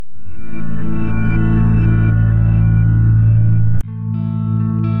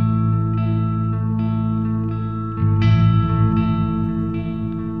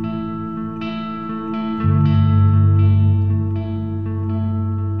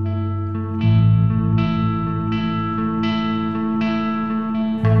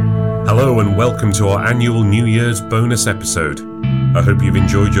and welcome to our annual New Year's bonus episode. I hope you've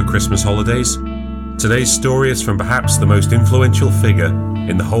enjoyed your Christmas holidays. Today's story is from perhaps the most influential figure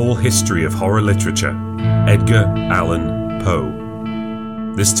in the whole history of horror literature, Edgar Allan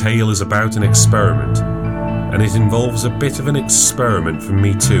Poe. This tale is about an experiment, and it involves a bit of an experiment for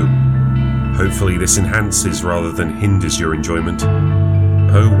me too. Hopefully this enhances rather than hinders your enjoyment.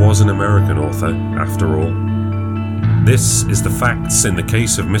 Poe was an American author, after all. This is the facts in the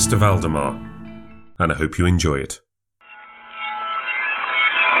case of Mr. Valdemar, and I hope you enjoy it.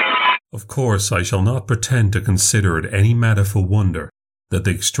 Of course, I shall not pretend to consider it any matter for wonder that the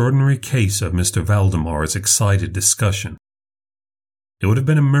extraordinary case of Mr. Valdemar has excited discussion. It would have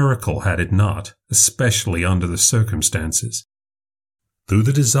been a miracle had it not, especially under the circumstances. Through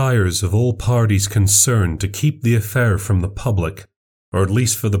the desires of all parties concerned to keep the affair from the public, or at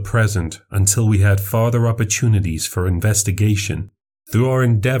least for the present, until we had farther opportunities for investigation, through our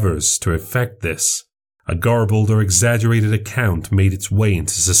endeavours to effect this, a garbled or exaggerated account made its way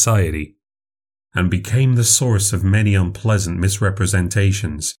into society, and became the source of many unpleasant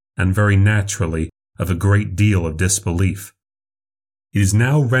misrepresentations, and very naturally of a great deal of disbelief. It is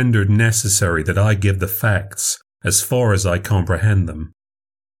now rendered necessary that I give the facts as far as I comprehend them.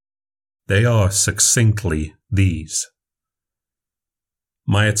 They are succinctly these.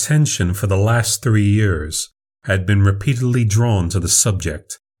 My attention for the last 3 years had been repeatedly drawn to the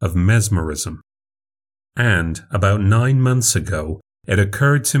subject of mesmerism, and about 9 months ago it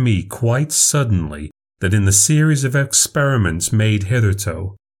occurred to me quite suddenly that in the series of experiments made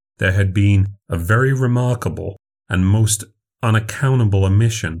hitherto there had been a very remarkable and most unaccountable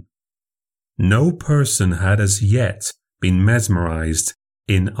omission. No person had as yet been mesmerized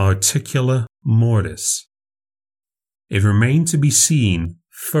in articula mortis. It remained to be seen,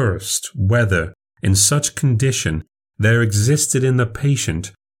 first, whether, in such condition, there existed in the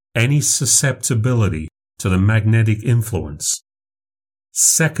patient any susceptibility to the magnetic influence.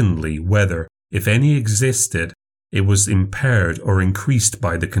 Secondly, whether, if any existed, it was impaired or increased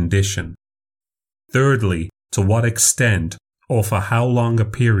by the condition. Thirdly, to what extent, or for how long a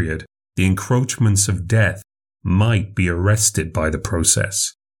period, the encroachments of death might be arrested by the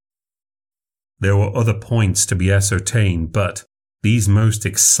process. There were other points to be ascertained, but these most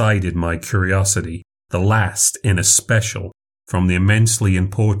excited my curiosity, the last in especial, from the immensely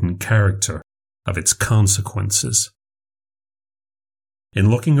important character of its consequences.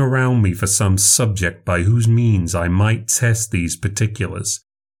 In looking around me for some subject by whose means I might test these particulars,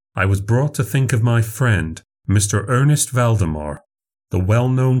 I was brought to think of my friend, Mr. Ernest Valdemar, the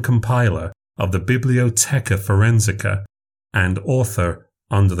well-known compiler of the Bibliotheca Forensica and author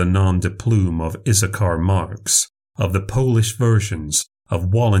under the nom de plume of Issachar Marx, of the Polish versions of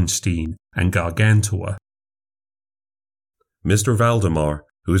Wallenstein and Gargantua. Mr. Valdemar,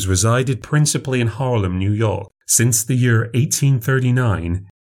 who has resided principally in Harlem, New York, since the year 1839,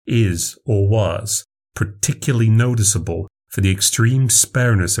 is, or was, particularly noticeable for the extreme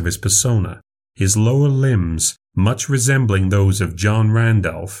spareness of his persona, his lower limbs much resembling those of John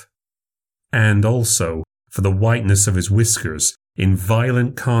Randolph, and also for the whiteness of his whiskers in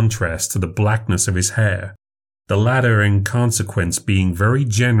violent contrast to the blackness of his hair, the latter in consequence being very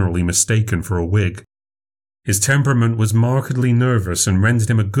generally mistaken for a wig. His temperament was markedly nervous and rendered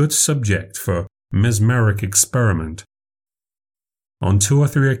him a good subject for mesmeric experiment. On 2 or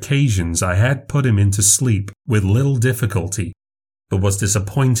 3 occasions I had put him into sleep with little difficulty, but was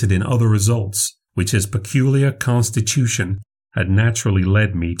disappointed in other results which his peculiar constitution had naturally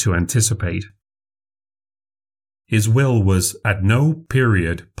led me to anticipate. His will was at no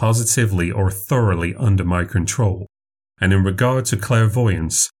period positively or thoroughly under my control, and in regard to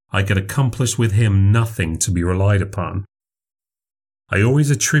clairvoyance, I could accomplish with him nothing to be relied upon. I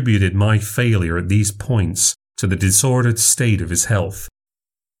always attributed my failure at these points to the disordered state of his health.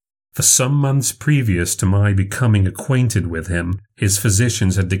 For some months previous to my becoming acquainted with him, his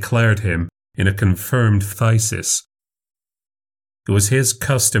physicians had declared him in a confirmed phthisis. It was his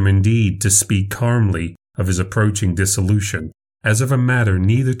custom indeed to speak calmly of his approaching dissolution, as of a matter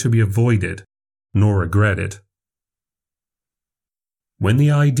neither to be avoided nor regretted. When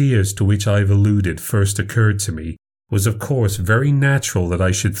the ideas to which I have alluded first occurred to me, it was of course very natural that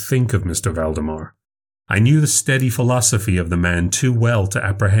I should think of Mr. Valdemar. I knew the steady philosophy of the man too well to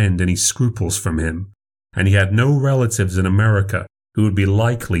apprehend any scruples from him, and he had no relatives in America who would be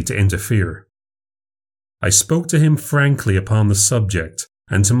likely to interfere. I spoke to him frankly upon the subject,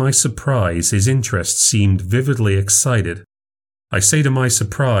 and to my surprise his interest seemed vividly excited. I say to my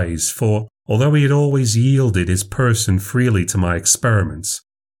surprise, for although he had always yielded his person freely to my experiments,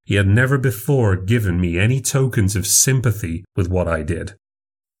 he had never before given me any tokens of sympathy with what I did.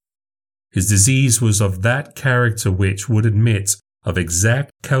 His disease was of that character which would admit of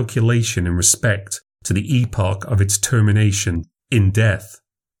exact calculation in respect to the epoch of its termination in death,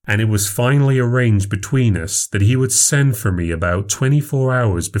 and it was finally arranged between us that he would send for me about 24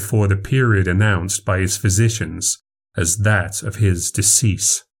 hours before the period announced by his physicians as that of his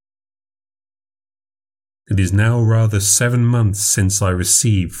decease. It is now rather 7 months since I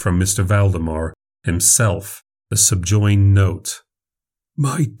received from Mr. Valdemar himself the subjoined note.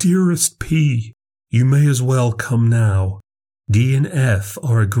 My dearest P, you may as well come now. D and F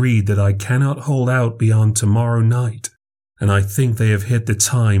are agreed that I cannot hold out beyond tomorrow night, and I think they have hit the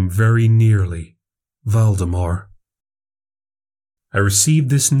time very nearly. Valdemar. I received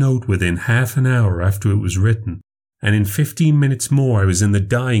this note within half an hour after it was written, and in 15 minutes more I was in the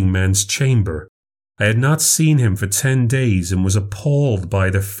dying man's chamber. I had not seen him for 10 days and was appalled by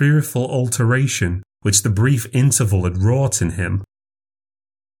the fearful alteration which the brief interval had wrought in him.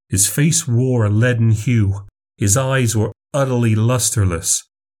 His face wore a leaden hue, his eyes were utterly lustreless,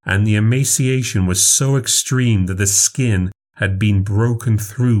 and the emaciation was so extreme that the skin had been broken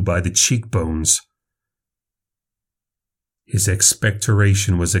through by the cheekbones. His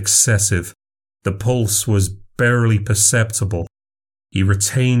expectoration was excessive, the pulse was barely perceptible. He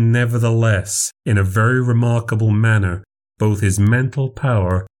retained nevertheless, in a very remarkable manner, both his mental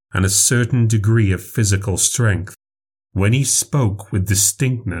power and a certain degree of physical strength. When he spoke with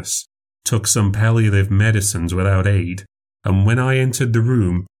distinctness, took some palliative medicines without aid, and when I entered the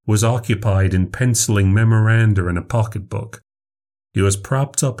room was occupied in penciling memoranda in a pocketbook. He was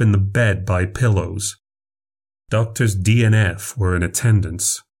propped up in the bed by pillows. Doctors D and F were in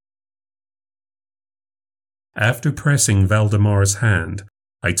attendance. After pressing Valdemar's hand,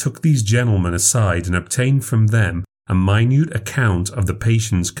 I took these gentlemen aside and obtained from them a minute account of the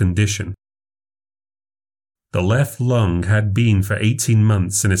patient's condition. The left lung had been for 18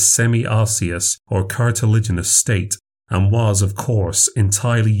 months in a semi-osseous or cartilaginous state, and was, of course,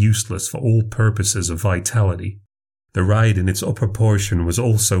 entirely useless for all purposes of vitality. The right in its upper portion was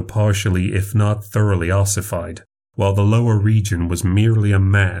also partially, if not thoroughly, ossified, while the lower region was merely a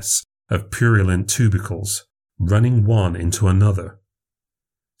mass of purulent tubercles, running one into another.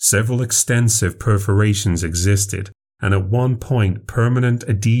 Several extensive perforations existed, and at one point permanent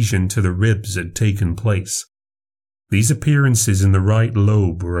adhesion to the ribs had taken place. These appearances in the right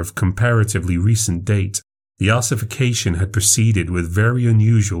lobe were of comparatively recent date. The ossification had proceeded with very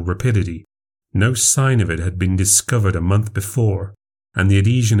unusual rapidity. No sign of it had been discovered a month before, and the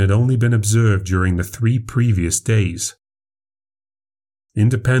adhesion had only been observed during the 3 previous days.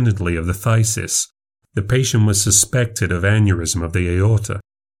 Independently of the phthisis, the patient was suspected of aneurysm of the aorta.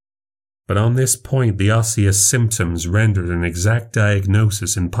 But on this point the osseous symptoms rendered an exact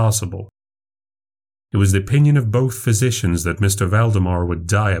diagnosis impossible. It was the opinion of both physicians that Mr. Valdemar would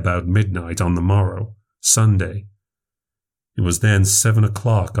die about midnight on the morrow, Sunday. It was then 7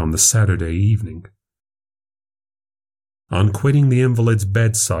 o'clock on the Saturday evening. On quitting the invalid's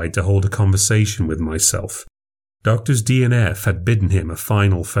bedside to hold a conversation with myself, Doctors D and F had bidden him a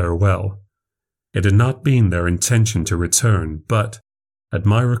final farewell. It had not been their intention to return, but, at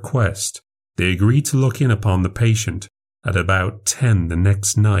my request, they agreed to look in upon the patient at about 10 the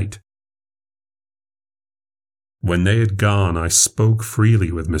next night. When they had gone, I spoke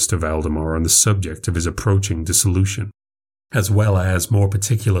freely with Mr. Valdemar on the subject of his approaching dissolution, as well as, more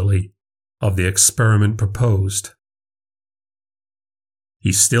particularly, of the experiment proposed.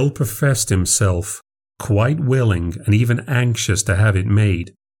 He still professed himself quite willing and even anxious to have it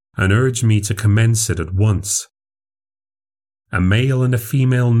made, and urged me to commence it at once. A male and a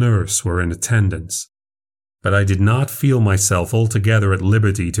female nurse were in attendance, but I did not feel myself altogether at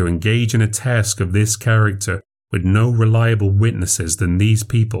liberty to engage in a task of this character with no reliable witnesses than these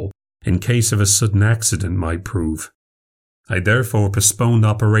people, in case of a sudden accident might prove. I therefore postponed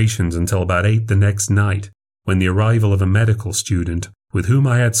operations until about 8 the next night, when the arrival of a medical student, with whom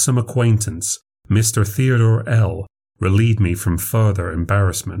I had some acquaintance, Mr. Theodore L., relieved me from further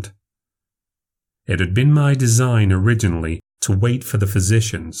embarrassment. It had been my design originally to wait for the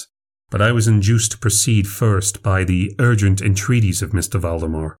physicians, but I was induced to proceed first by the urgent entreaties of Mr.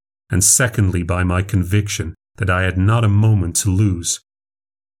 Valdemar, and secondly by my conviction that I had not a moment to lose,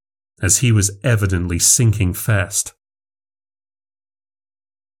 as he was evidently sinking fast.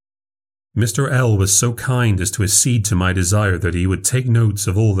 Mr. L. was so kind as to accede to my desire that he would take notes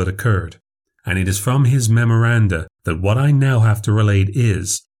of all that occurred, and it is from his memoranda that what I now have to relate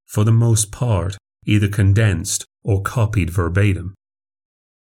is, for the most part, either condensed or copied verbatim.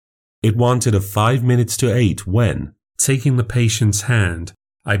 It wanted of 5 minutes to 8 when, taking the patient's hand,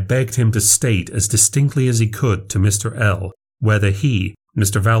 I begged him to state as distinctly as he could to Mr. L. whether he,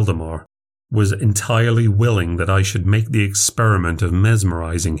 Mr. Valdemar, was entirely willing that I should make the experiment of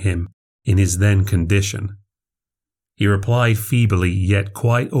mesmerizing him in his then condition. He replied feebly, yet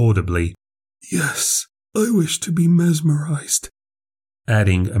quite audibly, "Yes, I wish to be mesmerized,"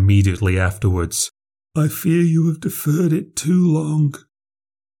 adding immediately afterwards, "I fear you have deferred it too long."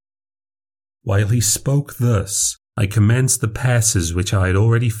 While he spoke thus, I commenced the passes which I had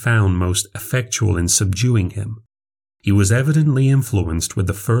already found most effectual in subduing him. He was evidently influenced with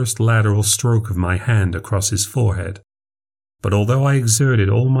the first lateral stroke of my hand across his forehead, but although I exerted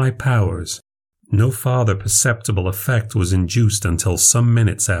all my powers, no farther perceptible effect was induced until some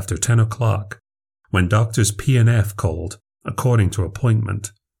minutes after 10 o'clock, when Doctors P&F called, according to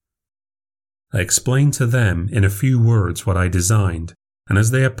appointment. I explained to them in a few words what I designed, and as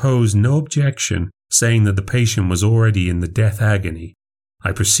they opposed no objection, saying that the patient was already in the death agony,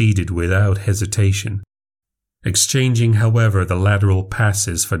 I proceeded without hesitation, exchanging, however, the lateral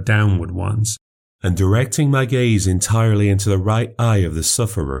passes for downward ones, and directing my gaze entirely into the right eye of the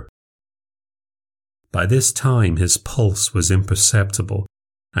sufferer. By this time his pulse was imperceptible,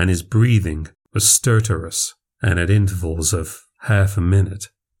 and his breathing was stertorous and at intervals of half a minute.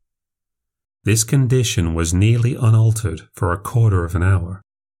 This condition was nearly unaltered for a quarter of an hour.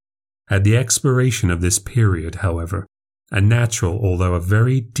 At the expiration of this period, however, a natural, although a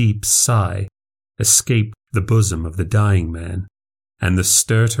very deep sigh escaped the bosom of the dying man, and the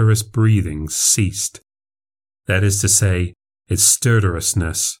stertorous breathing ceased. That is to say, its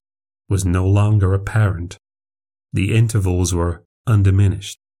stertorousness was no longer apparent. The intervals were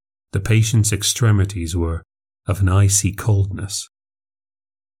undiminished. The patient's extremities were of an icy coldness.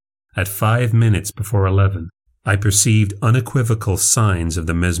 At 5 minutes before 11, I perceived unequivocal signs of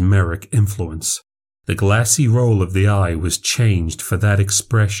the mesmeric influence. The glassy roll of the eye was changed for that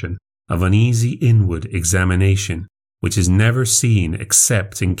expression of uneasy inward examination which is never seen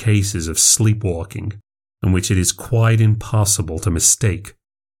except in cases of sleepwalking, and which it is quite impossible to mistake.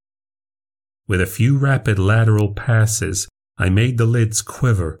 With a few rapid lateral passes, I made the lids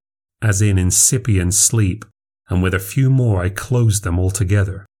quiver, as in incipient sleep, and with a few more I closed them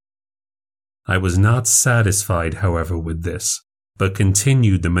altogether. I was not satisfied, however, with this, but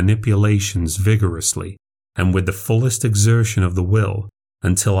continued the manipulations vigorously, and with the fullest exertion of the will,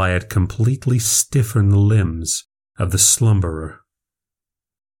 until I had completely stiffened the limbs of the slumberer.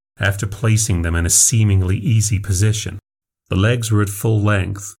 After placing them in a seemingly easy position, the legs were at full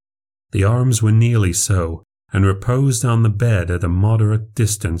length, the arms were nearly so, and reposed on the bed at a moderate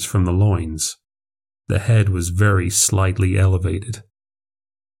distance from the loins. The head was very slightly elevated.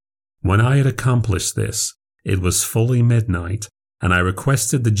 When I had accomplished this, it was fully midnight, and I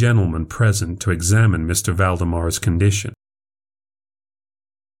requested the gentlemen present to examine Mr. Valdemar's condition.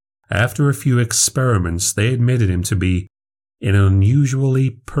 After a few experiments, they admitted him to be in an unusually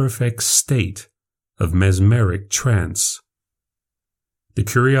perfect state of mesmeric trance. The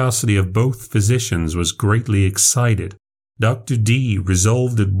curiosity of both physicians was greatly excited. Dr. D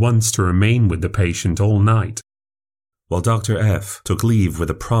resolved at once to remain with the patient all night, while Dr. F took leave with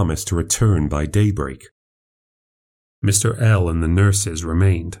a promise to return by daybreak. Mr. L and the nurses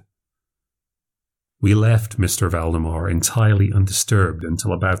remained. We left Mr. Valdemar entirely undisturbed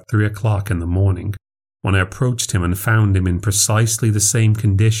until about 3 o'clock in the morning, when I approached him and found him in precisely the same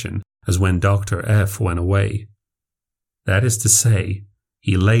condition as when Dr. F went away. That is to say,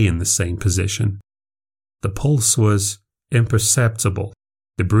 he lay in the same position. The pulse was imperceptible,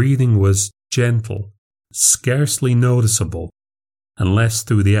 the breathing was gentle, scarcely noticeable, unless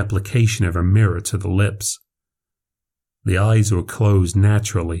through the application of a mirror to the lips. The eyes were closed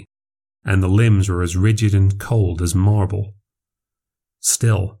naturally, and the limbs were as rigid and cold as marble.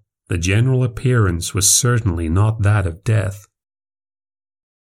 Still, the general appearance was certainly not that of death.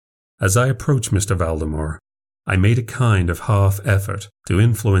 As I approached Mr. Valdemar, I made a kind of half effort to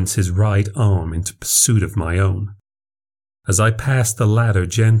influence his right arm into pursuit of my own, as I passed the latter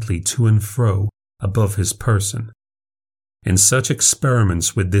gently to and fro above his person. In such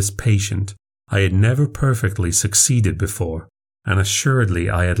experiments with this patient, I had never perfectly succeeded before, and assuredly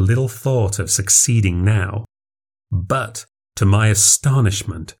I had little thought of succeeding now. But, to my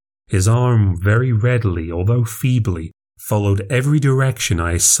astonishment, his arm very readily, although feebly, followed every direction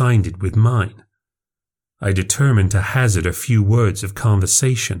I assigned it with mine. I determined to hazard a few words of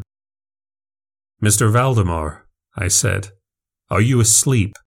conversation. "Mr. Valdemar," I said, "are you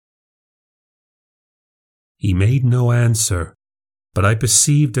asleep?" He made no answer, but I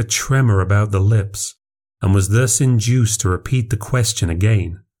perceived a tremor about the lips, and was thus induced to repeat the question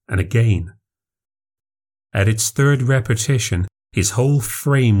again and again. At its third repetition, his whole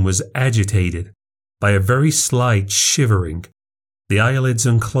frame was agitated by a very slight shivering. The eyelids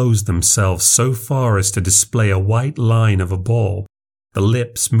unclosed themselves so far as to display a white line of a ball. The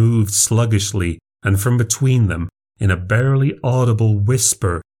lips moved sluggishly, and from between them, in a barely audible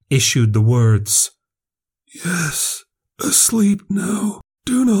whisper, issued the words, "Yes, asleep now.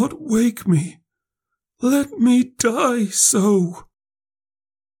 Do not wake me. Let me die so."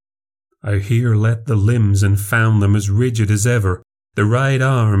 I here let the limbs and found them as rigid as ever. The right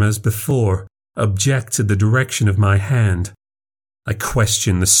arm, as before, objected the direction of my hand. I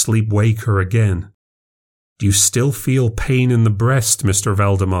questioned the sleep-waker again. "Do you still feel pain in the breast, Mr.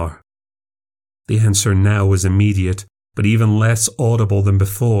 Valdemar?" The answer now was immediate, but even less audible than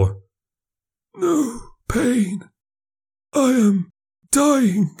before. "No pain. I am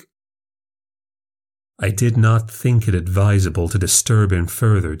dying." I did not think it advisable to disturb him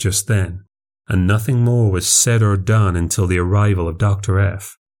further just then, and nothing more was said or done until the arrival of Dr.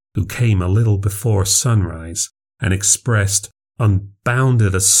 F., who came a little before sunrise and expressed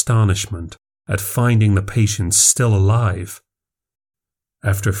unbounded astonishment at finding the patient still alive.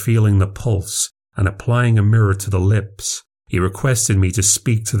 After feeling the pulse and applying a mirror to the lips, he requested me to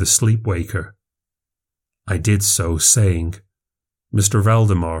speak to the sleep-waker. I did so, saying, "Mr.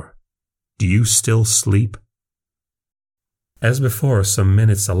 Valdemar, do you still sleep?" As before, some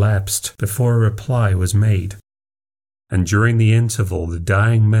minutes elapsed before a reply was made, and during the interval the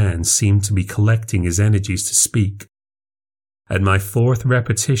dying man seemed to be collecting his energies to speak. At my fourth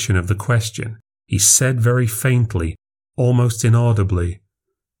repetition of the question, he said very faintly, almost inaudibly,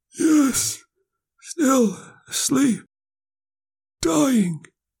 "Yes, still asleep. Dying.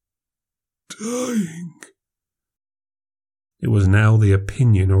 Dying." It was now the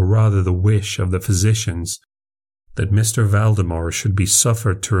opinion, or rather the wish, of the physicians that Mr. Valdemar should be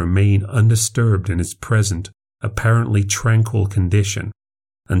suffered to remain undisturbed in his present, apparently tranquil condition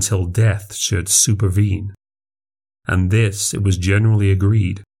until death should supervene. And this, it was generally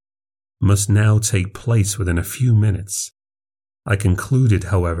agreed, must now take place within a few minutes. I concluded,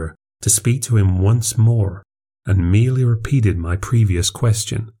 however, to speak to him once more, and merely repeated my previous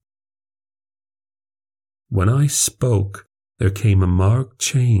question. When I spoke, there came a marked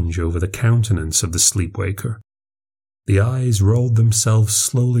change over the countenance of the sleep-waker. The eyes rolled themselves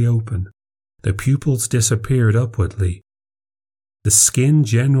slowly open, the pupils disappeared upwardly. The skin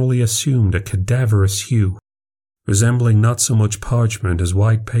generally assumed a cadaverous hue, resembling not so much parchment as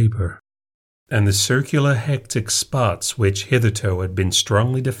white paper, and the circular hectic spots which hitherto had been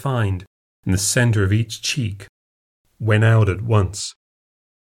strongly defined in the centre of each cheek went out at once.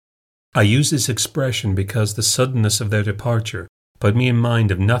 I use this expression because the suddenness of their departure put me in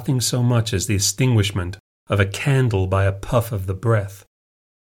mind of nothing so much as the extinguishment of a candle by a puff of the breath.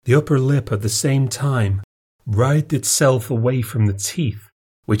 The upper lip at the same time writhed itself away from the teeth,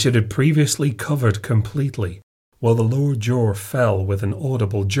 which it had previously covered completely, while the lower jaw fell with an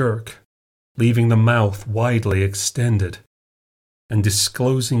audible jerk, leaving the mouth widely extended, and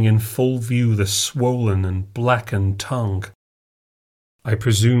disclosing in full view the swollen and blackened tongue. I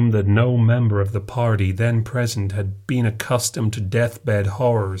presume that no member of the party then present had been accustomed to deathbed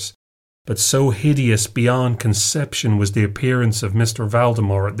horrors, but so hideous beyond conception was the appearance of Mr.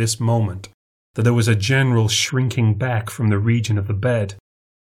 Valdemar at this moment, that there was a general shrinking back from the region of the bed.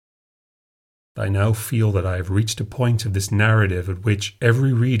 I now feel that I have reached a point of this narrative at which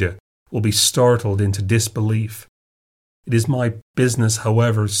every reader will be startled into disbelief. It is my business,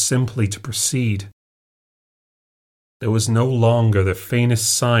 however, simply to proceed. There was no longer the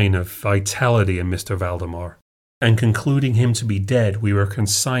faintest sign of vitality in Mr. Valdemar, and concluding him to be dead, we were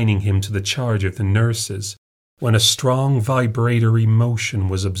consigning him to the charge of the nurses, when a strong vibratory motion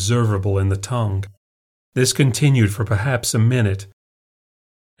was observable in the tongue. This continued for perhaps a minute.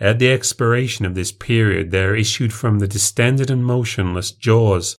 At the expiration of this period there issued from the distended and motionless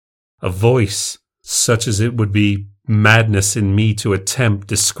jaws a voice such as it would be madness in me to attempt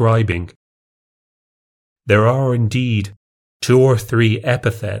describing. There are indeed 2 or 3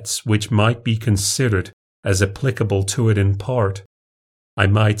 epithets which might be considered as applicable to it in part. I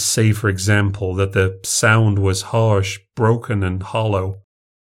might say, for example, that the sound was harsh, broken, and hollow.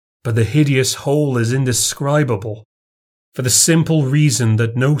 But the hideous whole is indescribable, for the simple reason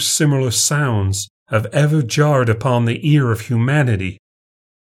that no similar sounds have ever jarred upon the ear of humanity.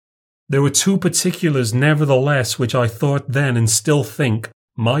 There were 2 particulars, nevertheless, which I thought then and still think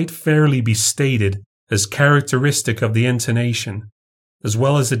might fairly be stated as characteristic of the intonation, as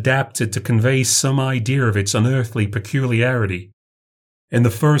well as adapted to convey some idea of its unearthly peculiarity. In the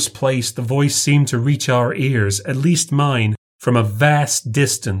first place, the voice seemed to reach our ears, at least mine, from a vast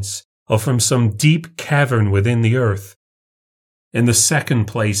distance, or from some deep cavern within the earth. In the second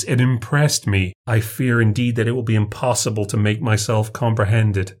place, it impressed me. I fear indeed that it will be impossible to make myself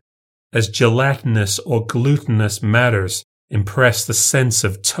comprehended, as gelatinous or glutinous matters impress the sense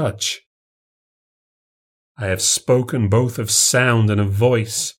of touch. I have spoken both of sound and of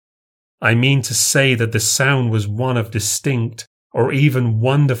voice. I mean to say that the sound was one of distinct, or even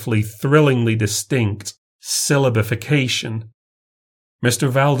wonderfully, thrillingly distinct, syllabification. Mr.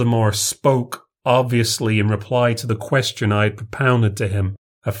 Valdemar spoke, obviously in reply to the question I had propounded to him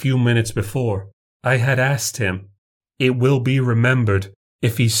a few minutes before. I had asked him, it will be remembered,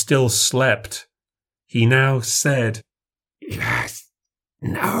 if he still slept. He now said, "Yes,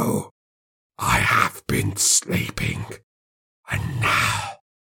 no, I have been sleeping, and now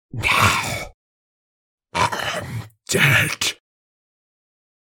I am dead."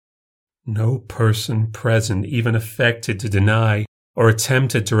 No person present even affected to deny or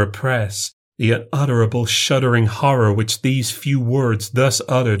attempted to repress the unutterable shuddering horror which these few words thus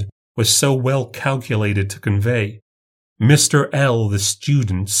uttered was so well calculated to convey. Mr. L., the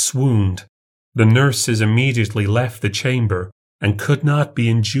student, swooned. The nurses immediately left the chamber and could not be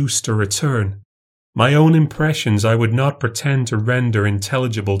induced to return. My own impressions I would not pretend to render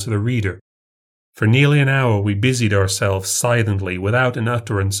intelligible to the reader. For nearly an hour we busied ourselves silently, without an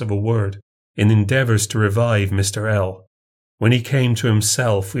utterance of a word, in endeavours to revive Mr. L. When he came to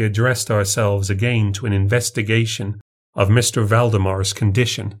himself, we addressed ourselves again to an investigation of Mr. Valdemar's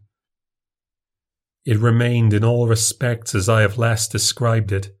condition. It remained in all respects as I have last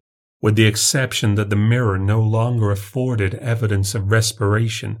described it, with the exception that the mirror no longer afforded evidence of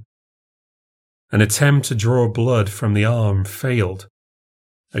respiration. An attempt to draw blood from the arm failed.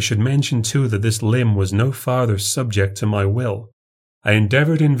 I should mention too that this limb was no farther subject to my will. I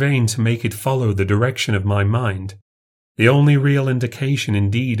endeavoured in vain to make it follow the direction of my mind. The only real indication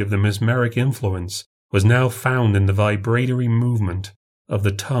indeed of the mesmeric influence was now found in the vibratory movement of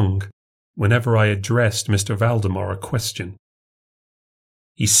the tongue whenever I addressed Mr. Valdemar a question.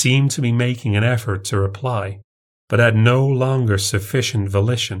 He seemed to be making an effort to reply, but had no longer sufficient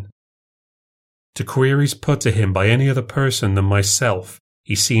volition. To queries put to him by any other person than myself,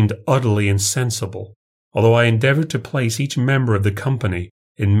 he seemed utterly insensible, although I endeavoured to place each member of the company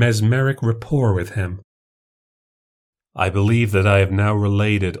in mesmeric rapport with him. I believe that I have now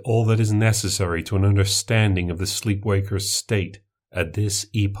related all that is necessary to an understanding of the sleepwaker's state at this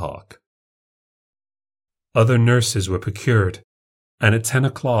epoch. Other nurses were procured, and at 10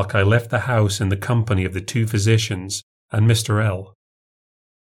 o'clock I left the house in the company of the two physicians and Mr. L.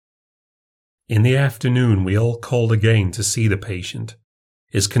 In the afternoon we all called again to see the patient.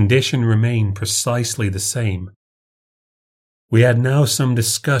 His condition remained precisely the same. We had now some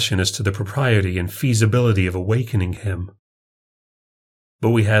discussion as to the propriety and feasibility of awakening him, but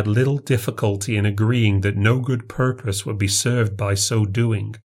we had little difficulty in agreeing that no good purpose would be served by so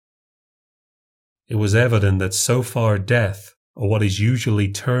doing. It was evident that so far death, or what is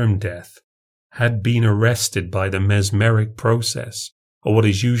usually termed death, had been arrested by the mesmeric process, or what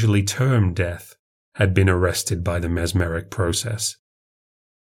is usually termed death, had been arrested by the mesmeric process.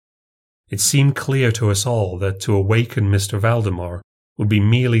 It seemed clear to us all that to awaken Mr. Valdemar would be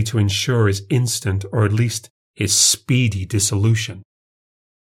merely to ensure his instant, or at least his speedy, dissolution.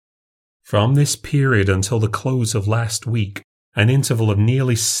 From this period until the close of last week, an interval of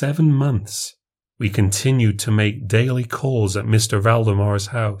nearly 7 months, we continued to make daily calls at Mr. Valdemar's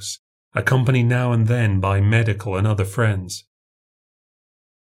house, accompanied now and then by medical and other friends.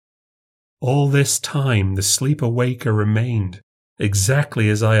 All this time the sleep-awaker remained, exactly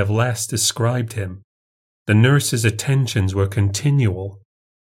as I have last described him. The nurse's attentions were continual.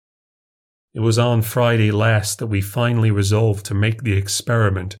 It was on Friday last that we finally resolved to make the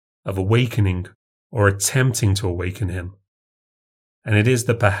experiment of awakening or attempting to awaken him. And it is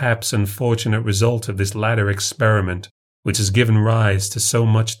the perhaps unfortunate result of this latter experiment which has given rise to so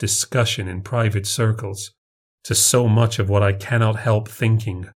much discussion in private circles, to so much of what I cannot help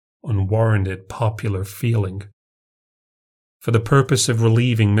thinking unwarranted popular feeling. For the purpose of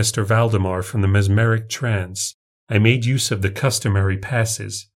relieving Mr. Valdemar from the mesmeric trance, I made use of the customary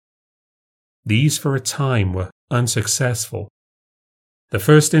passes. These for a time were unsuccessful. The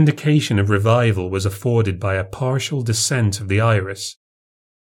first indication of revival was afforded by a partial descent of the iris.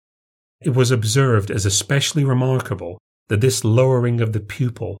 It was observed as especially remarkable that this lowering of the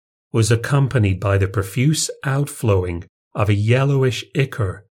pupil was accompanied by the profuse outflowing of a yellowish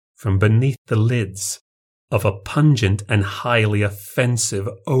ichor from beneath the lids, of a pungent and highly offensive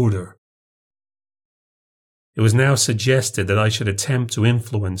odour. It was now suggested that I should attempt to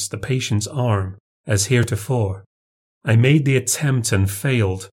influence the patient's arm as heretofore. I made the attempt and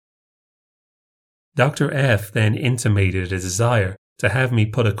failed. Dr. F then intimated a desire to have me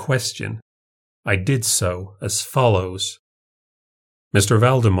put a question. I did so as follows. Mr.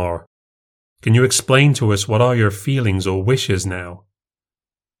 Valdemar, can you explain to us what are your feelings or wishes now?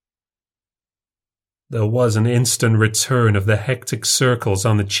 There was an instant return of the hectic circles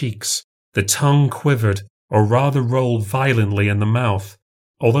on the cheeks. The tongue quivered, or rather rolled violently in the mouth,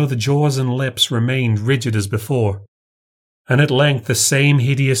 although the jaws and lips remained rigid as before. And at length the same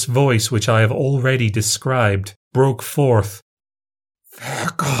hideous voice which I have already described broke forth. For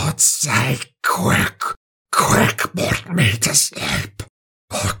God's sake, quick, put me to sleep.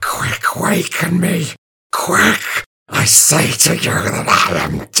 Or quick, waken me. Quick, I say to you that I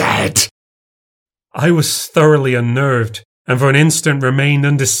am dead. I was thoroughly unnerved, and for an instant remained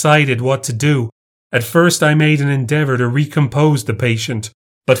undecided what to do. At first I made an endeavour to recompose the patient,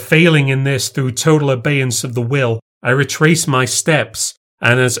 but failing in this through total abeyance of the will, I retraced my steps,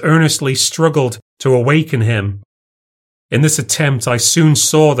 and as earnestly struggled to awaken him. In this attempt I soon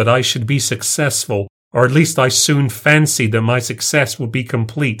saw that I should be successful, or at least I soon fancied that my success would be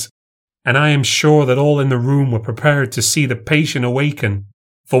complete, and I am sure that all in the room were prepared to see the patient awaken.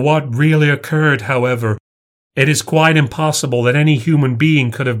 For what really occurred, however, it is quite impossible that any human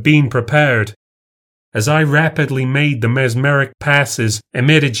being could have been prepared. As I rapidly made the mesmeric passes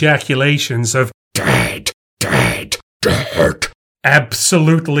amid ejaculations of dead,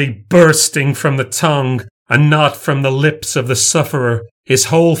 absolutely bursting from the tongue and not from the lips of the sufferer, his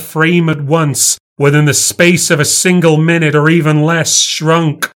whole frame at once, within the space of a single minute or even less,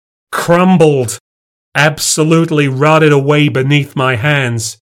 shrunk, crumbled, absolutely rotted away beneath my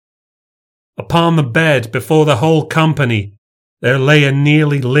hands. Upon the bed before the whole company there lay a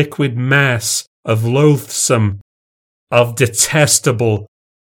nearly liquid mass of loathsome, of detestable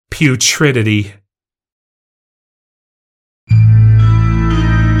putridity.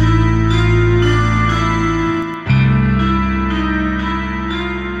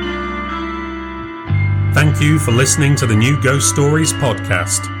 Thank you for listening to the New Ghost Stories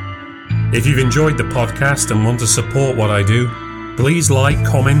podcast. If you've enjoyed the podcast and want to support what I do, please like,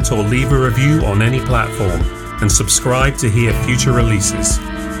 comment, or leave a review on any platform, and subscribe to hear future releases.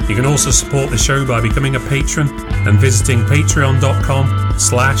 You can also support the show by becoming a patron and visiting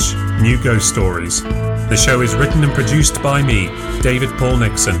patreon.com/New Ghost Stories. The show is written and produced by me, David Paul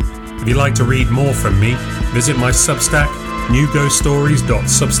Nixon. If you'd like to read more from me, visit my Substack,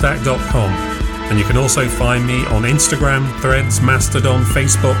 newghoststories.substack.com. And you can also find me on Instagram, Threads, Mastodon,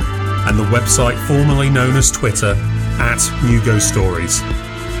 Facebook, and the website formerly known as Twitter, @New Ghost Stories.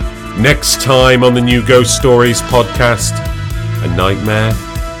 Next time on the New Ghost Stories podcast, a nightmare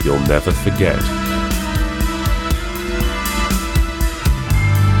you'll never forget.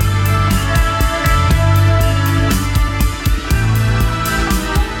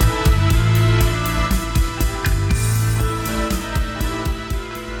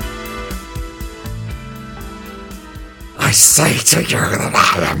 I say to you that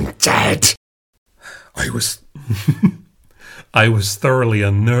I am dead. I was thoroughly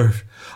unnerved.